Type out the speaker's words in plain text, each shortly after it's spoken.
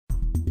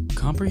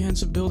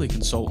Comprehensive Building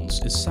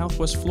Consultants is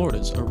Southwest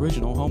Florida's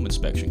original home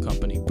inspection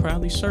company,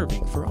 proudly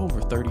serving for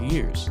over 30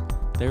 years.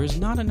 There is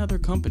not another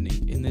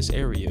company in this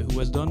area who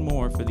has done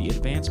more for the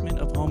advancement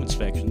of home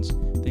inspections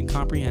than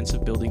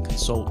Comprehensive Building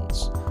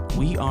Consultants.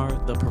 We are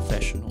the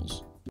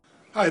professionals.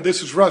 Hi,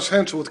 this is Russ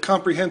Hensel with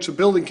Comprehensive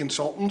Building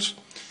Consultants,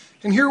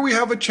 and here we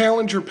have a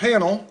Challenger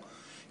panel.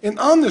 And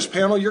on this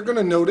panel, you're going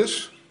to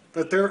notice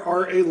that there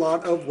are a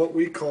lot of what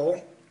we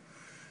call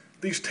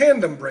these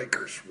tandem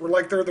breakers, where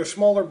like they're the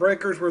smaller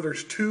breakers where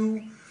there's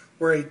two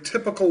where a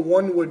typical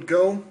one would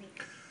go.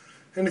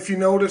 And if you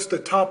notice, the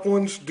top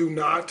ones do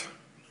not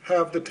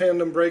have the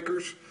tandem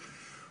breakers.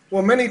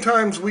 Well, many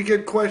times we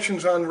get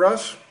questions on,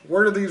 Russ,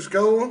 where do these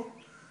go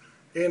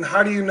and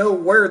how do you know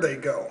where they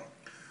go?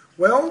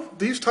 Well,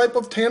 these type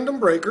of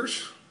tandem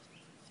breakers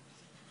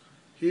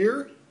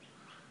here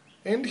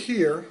and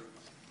here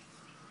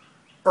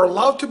are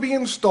allowed to be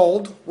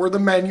installed where the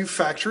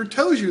manufacturer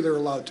tells you they're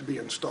allowed to be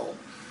installed.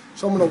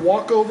 So I'm going to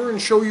walk over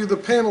and show you the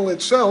panel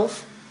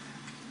itself.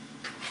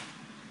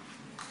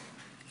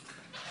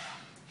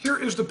 Here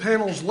is the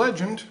panel's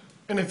legend,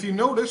 and if you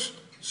notice,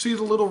 see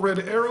the little red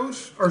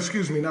arrows, or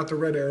excuse me, not the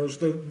red arrows,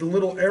 the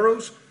little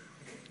arrows.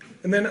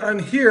 And then on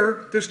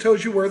here, this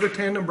tells you where the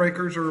tandem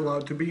breakers are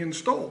allowed to be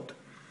installed.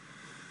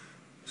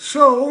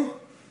 So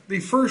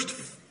the first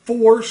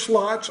 4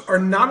 slots are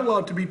not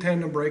allowed to be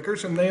tandem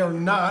breakers, and they are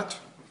not.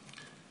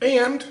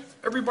 And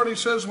everybody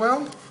says,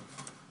 well,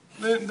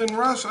 then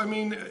Russ, I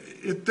mean,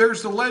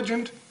 there's the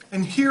legend,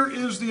 and here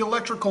is the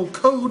electrical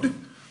code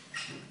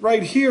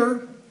right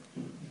here.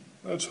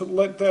 Let's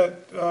let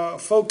that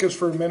focus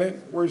for a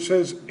minute, where it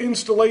says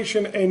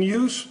installation and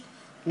use.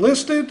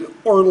 Listed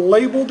or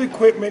labeled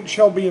equipment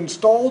shall be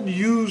installed,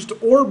 used,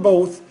 or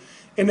both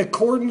in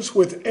accordance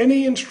with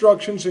any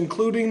instructions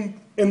including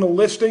in the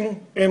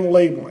listing and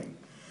labeling.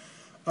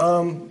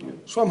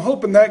 So I'm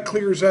hoping that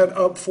clears that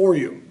up for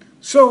you.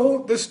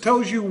 So this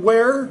tells you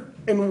where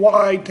and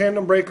why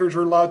tandem breakers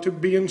are allowed to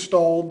be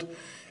installed,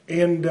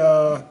 and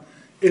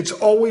it's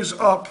always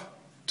up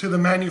to the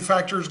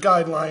manufacturer's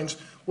guidelines,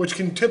 which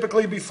can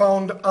typically be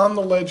found on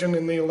the legend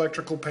in the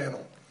electrical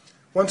panel.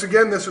 Once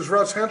again, this is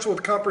Russ Hensel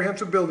with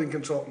Comprehensive Building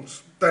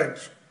Consultants.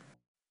 Thanks.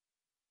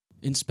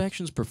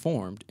 Inspections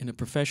performed in a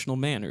professional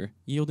manner,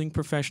 yielding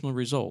professional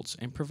results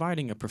and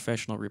providing a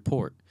professional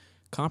report.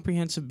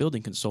 Comprehensive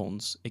Building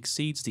Consultants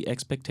exceeds the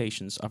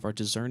expectations of our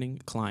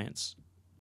discerning clients.